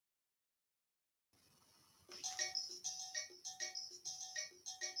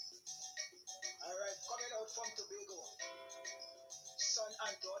son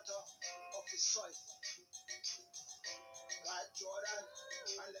and daughter of the soil, God Jordan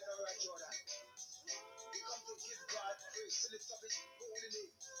and Lenora Jordan. We come to give God praise, to lift up his holy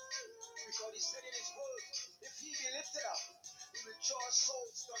name. Because he said in his word, if he be lifted up, he will draw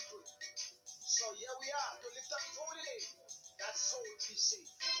souls unto him. So here we are to lift up his holy name, that soul be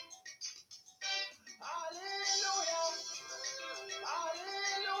saved. Hallelujah,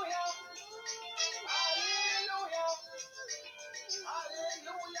 hallelujah, hallelujah,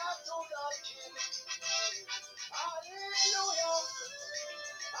 hallelujah to the King. Hallelujah,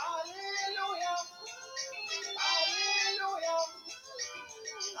 hallelujah, hallelujah,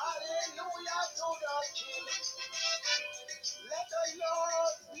 hallelujah to the King. Let the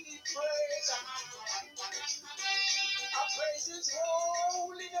Lord be praised. I praise his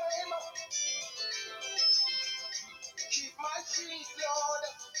holy name. Keep my feet, Lord.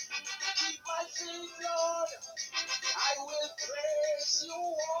 Keep my feet, Lord. I will praise you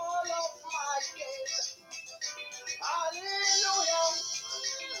all of my days. Hallelujah.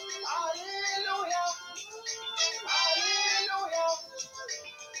 Hallelujah. Hallelujah.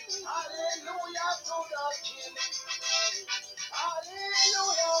 Hallelujah to the King.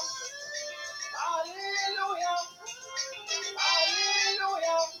 Hallelujah. Hallelujah.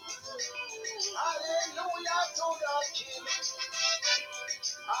 Hallelujah. Hallelujah to the King.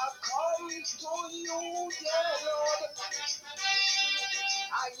 I come to you, dear Lord.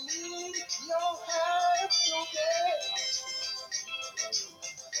 I need your help today.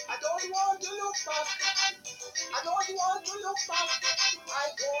 I don't want to look back. I don't want to look back. I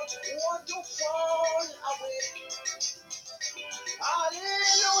don't want to fall away.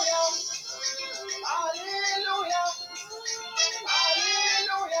 Hallelujah. Hallelujah.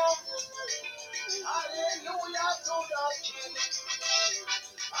 Hallelujah. Hallelujah to the King.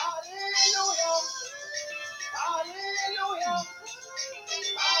 Hallelujah. Hallelujah.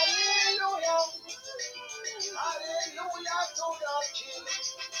 Hallelujah. Hallelujah to the King.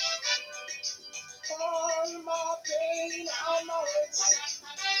 All my pain and my hurts,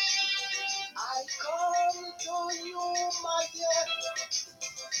 I come to you, my dear.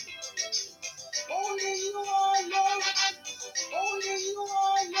 Only you alone, only you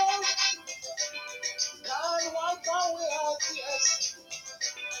alone can wipe away our tears.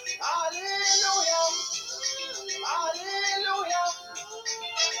 Hallelujah, hallelujah,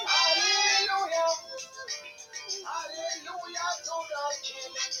 hallelujah, hallelujah to the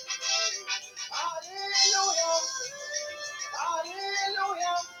King. Hallelujah,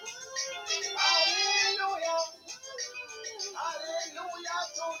 hallelujah, hallelujah, hallelujah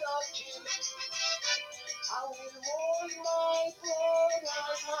to the King. I will hold my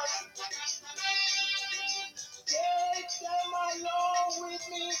brother's hand, take them along with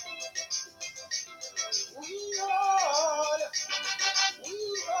me. We all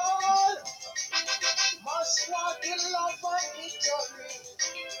must walk in love and victory.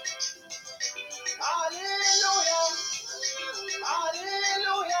 Hallelujah,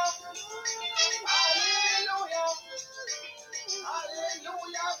 hallelujah, hallelujah,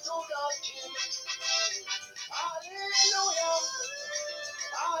 hallelujah to the King. Hallelujah,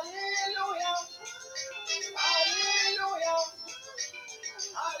 hallelujah, hallelujah,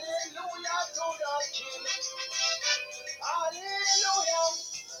 hallelujah to the King. Hallelujah,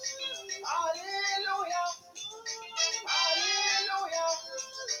 hallelujah, hallelujah,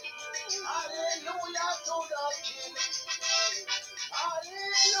 hallelujah to the King.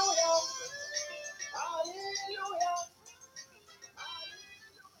 Hallelujah, hallelujah.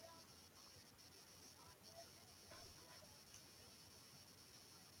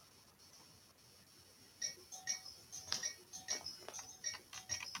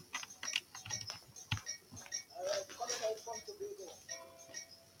 Alright, coming out from Tobago,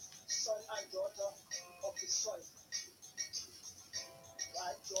 son and daughter of the soil.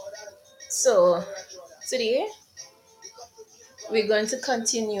 Right, Jordan. So, today we're going to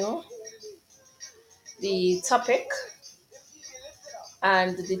continue the topic,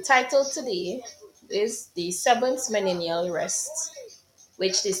 and the title today is the seventh millennial rest,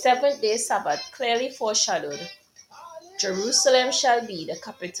 which the seventh day Sabbath clearly foreshadowed. Jerusalem shall be the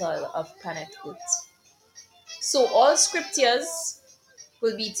capital of planet Earth. So, all scriptures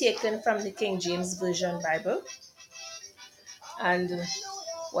will be taken from the King James Version Bible. And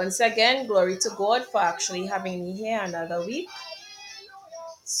once again, glory to God for actually having me here another week.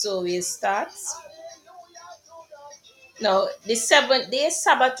 So we'll start. Now, the seventh day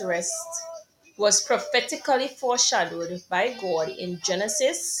Sabbath rest was prophetically foreshadowed by God in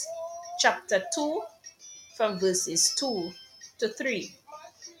Genesis chapter 2 from verses 2 to 3.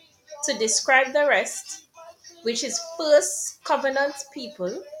 To describe the rest, which is first covenant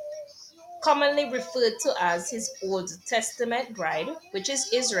people, commonly referred to as his Old Testament bride, which is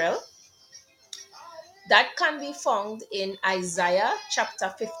Israel, that can be found in Isaiah chapter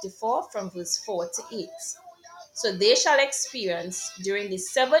 54 from verse 4 to 8. So they shall experience during the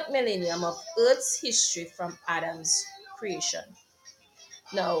seventh millennium of Earth's history from Adam's creation.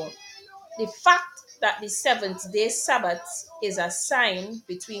 Now, the fact that the seventh day Sabbath is a sign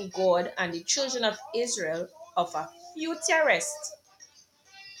between God and the children of Israel of a future rest,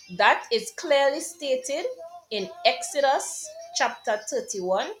 that is clearly stated in Exodus chapter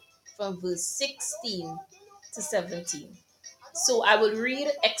 31 from verse 16 to 17. So I will read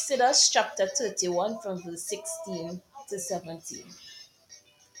Exodus chapter 31 from verse 16 to 17.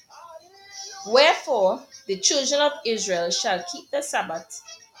 Wherefore the children of Israel shall keep the Sabbath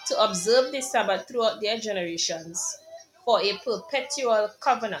to observe the Sabbath throughout their generations for a perpetual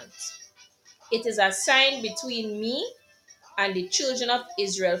covenant. It is a sign between me and the children of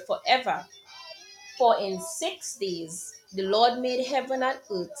Israel forever. For in 6 days the Lord made heaven and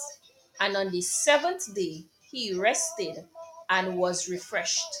earth, and on the seventh day he rested and was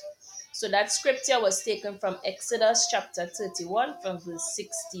refreshed. So that scripture was taken from Exodus chapter 31 from verse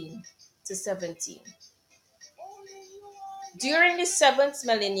 16 to 17. During the seventh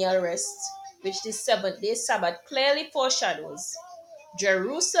millennial rest, which the seventh day Sabbath clearly foreshadows,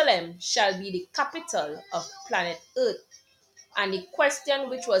 Jerusalem shall be the capital of planet Earth. And the question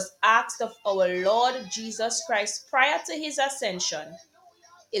which was asked of our Lord Jesus Christ prior to his ascension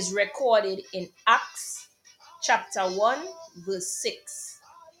is recorded in Acts chapter 1, verse 6.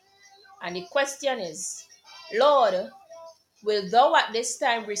 And the question is, Lord, will thou at this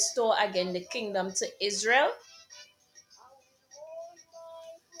time restore again the kingdom to Israel?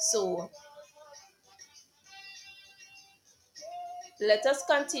 So let us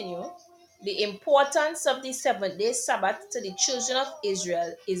continue. The importance of the seventh day Sabbath to the children of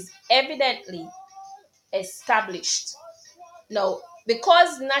Israel is evidently established. Now,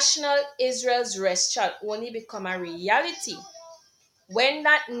 because national Israel's rest shall only become a reality when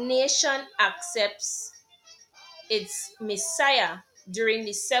that nation accepts its Messiah during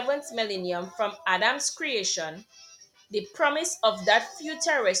the seventh millennium from Adam's creation, the promise of that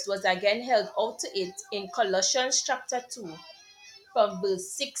future rest was again held out to it in Colossians chapter 2 from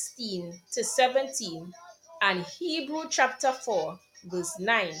verse 16 to 17 and Hebrew chapter 4 verse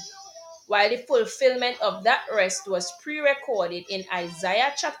 9, while the fulfillment of that rest was pre-recorded in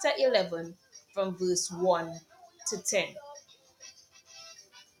Isaiah chapter 11 from verse 1 to 10.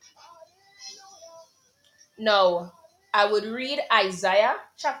 Now, I would read Isaiah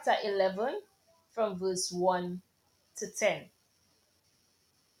chapter 11 from verse 1 to 10.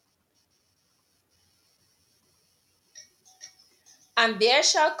 And there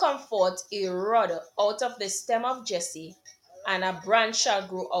shall come forth a rod out of the stem of Jesse, and a branch shall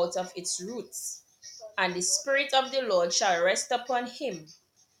grow out of its roots. And the Spirit of the Lord shall rest upon him,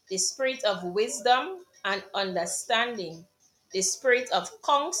 the Spirit of wisdom and understanding, the Spirit of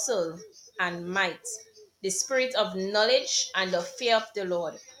counsel and might, the Spirit of knowledge and the fear of the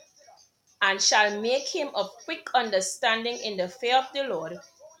Lord. And shall make him of quick understanding in the fear of the Lord,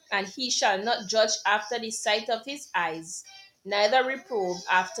 and he shall not judge after the sight of his eyes, neither reprove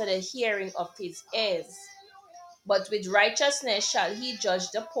after the hearing of his ears. But with righteousness shall he judge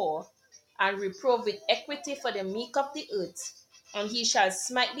the poor, and reprove with equity for the meek of the earth. And he shall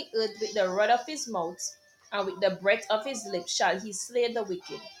smite the earth with the rod of his mouth, and with the breath of his lips shall he slay the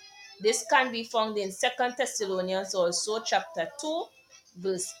wicked. This can be found in 2 Thessalonians also chapter 2,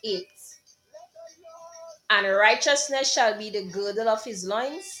 verse 8. And righteousness shall be the girdle of his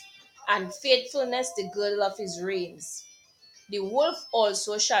loins, and faithfulness the girdle of his reins. The wolf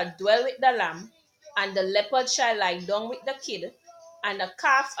also shall dwell with the lamb, and the leopard shall lie down with the kid, and the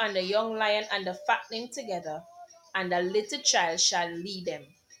calf and the young lion and the fatling together, and the little child shall lead them.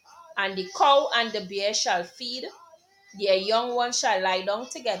 And the cow and the bear shall feed, their young ones shall lie down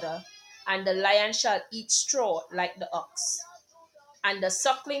together, and the lion shall eat straw like the ox. And the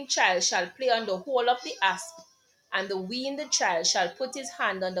suckling child shall play on the hole of the asp, and the weaned child shall put his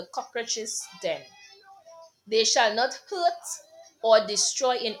hand on the cockroach's den. They shall not hurt or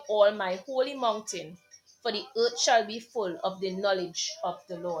destroy in all my holy mountain, for the earth shall be full of the knowledge of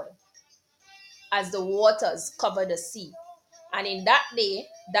the Lord, as the waters cover the sea. And in that day,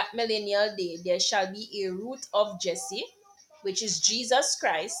 that millennial day, there shall be a root of Jesse, which is Jesus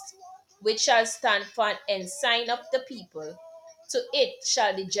Christ, which shall stand for an ensign of the people. To it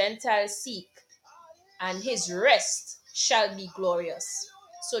shall the Gentiles seek, and his rest shall be glorious.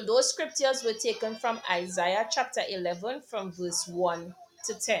 So those scriptures were taken from Isaiah chapter 11 from verse 1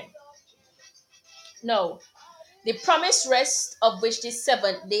 to 10. Now, The promised rest of which the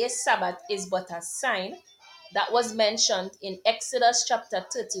seventh day Sabbath is but a sign that was mentioned in Exodus chapter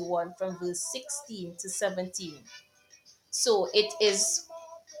 31 from verse 16 to 17. So it is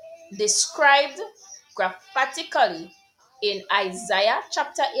described grammatically in Isaiah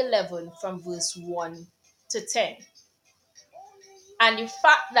chapter 11 from verse 1 to 10. And the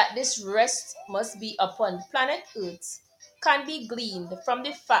fact that this rest must be upon planet Earth can be gleaned from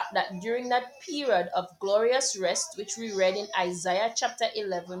the fact that during that period of glorious rest, which we read in Isaiah chapter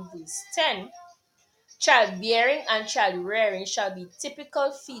 11, verse 10, childbearing and child rearing shall be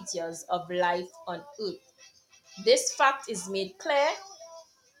typical features of life on earth. This fact is made clear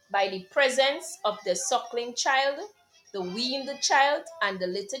by the presence of the suckling child, the weaned child, and the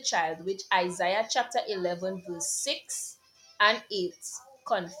little child, which Isaiah chapter 11, verse 6 and 8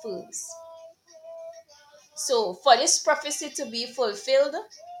 confirms. So, for this prophecy to be fulfilled,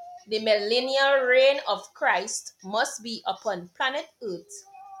 the millennial reign of Christ must be upon planet Earth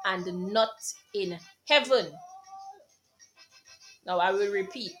and not in heaven. Now, I will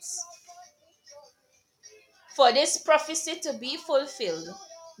repeat. For this prophecy to be fulfilled,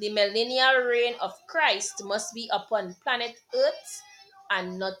 the millennial reign of Christ must be upon planet Earth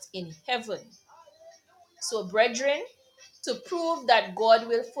and not in heaven. So, brethren, to prove that God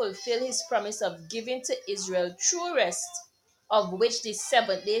will fulfill his promise of giving to Israel true rest, of which the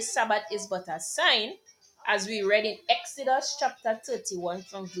seventh day Sabbath is but a sign, as we read in Exodus chapter 31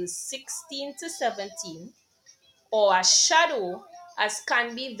 from verse 16 to 17, or a shadow, as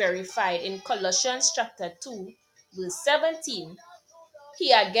can be verified in Colossians chapter 2, verse 17,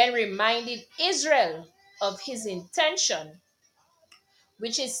 he again reminded Israel of his intention,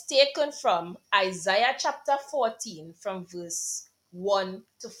 which is taken from Isaiah chapter 14 from verse 1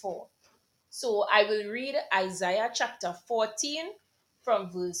 to 4. So I will read Isaiah chapter 14 from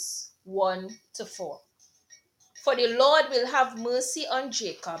verse 1 to 4. For the Lord will have mercy on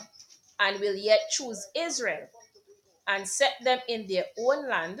Jacob and will yet choose Israel and set them in their own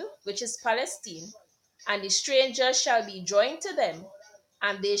land, which is Palestine, and the strangers shall be joined to them,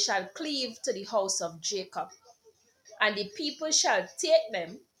 and they shall cleave to the house of Jacob. And the people shall take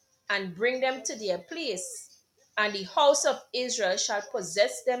them and bring them to their place, and the house of Israel shall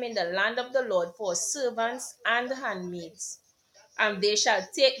possess them in the land of the Lord for servants and handmaids. And they shall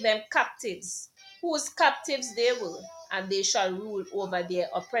take them captives, whose captives they were, and they shall rule over their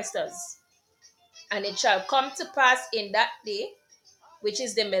oppressors. And it shall come to pass in that day, which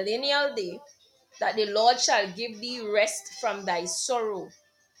is the millennial day, that the Lord shall give thee rest from thy sorrow,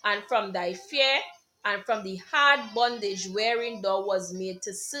 and from thy fear, and from the hard bondage wherein thou was made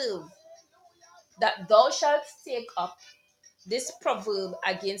to serve, that thou shalt take up this proverb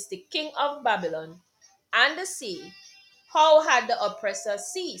against the king of Babylon, and say, how had the oppressor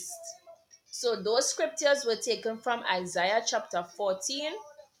ceased? So those scriptures were taken from Isaiah chapter 14,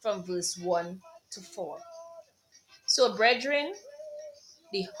 from verse 1 to 4. So, brethren,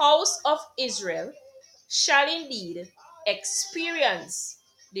 the house of Israel shall indeed experience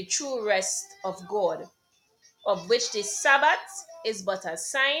the true rest of God, of which the Sabbath is but a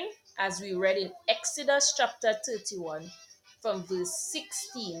sign, as we read in Exodus chapter 31 from verse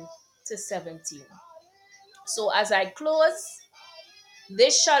 16 to 17. So as I close,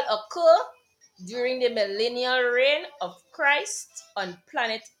 this shall occur during the millennial reign of Christ on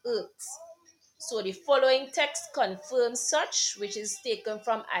planet Earth. So the following text confirms such, which is taken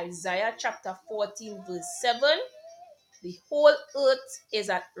from Isaiah chapter 14 verse 7. The whole earth is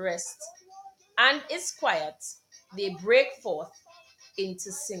at rest and is quiet. They break forth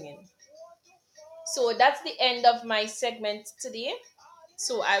into singing. So that's the end of my segment today.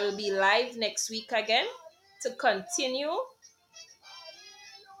 So I will be live next week again to continue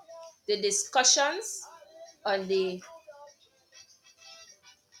the discussions on the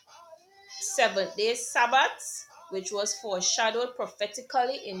seventh day Sabbath, which was foreshadowed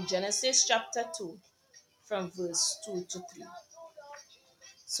prophetically in Genesis chapter 2 from verse 2 to 3.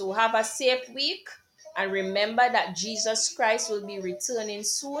 So have a safe week, and remember that Jesus Christ will be returning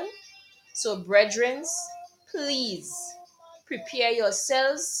soon. So, brethren, please prepare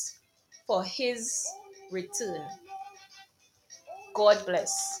yourselves for his return. God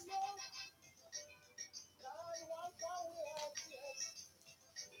bless.